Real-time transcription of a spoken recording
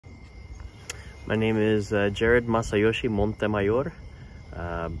My name is Jared Masayoshi Montemayor.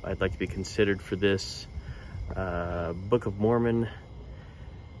 I'd like to be considered for this Book of Mormon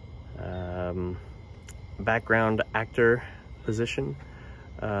background actor position.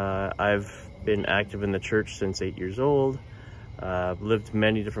 I've been active in the church since 8 years old. Lived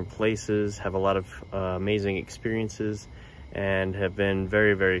many different places, have a lot of amazing experiences, and have been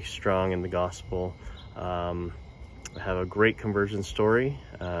very, very strong in the gospel. I have a great conversion story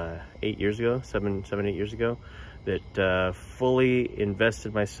 8 years ago, 7, 8 years ago, that fully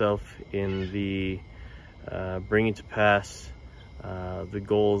invested myself in the bringing to pass the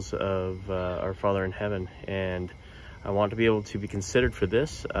goals of our Father in heaven. And I want to be able to be considered for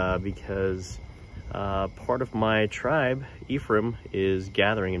this because part of my tribe, Ephraim, is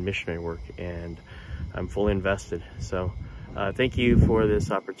gathering and missionary work, and I'm fully invested. So thank you for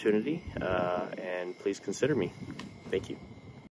this opportunity, and please consider me. Thank you.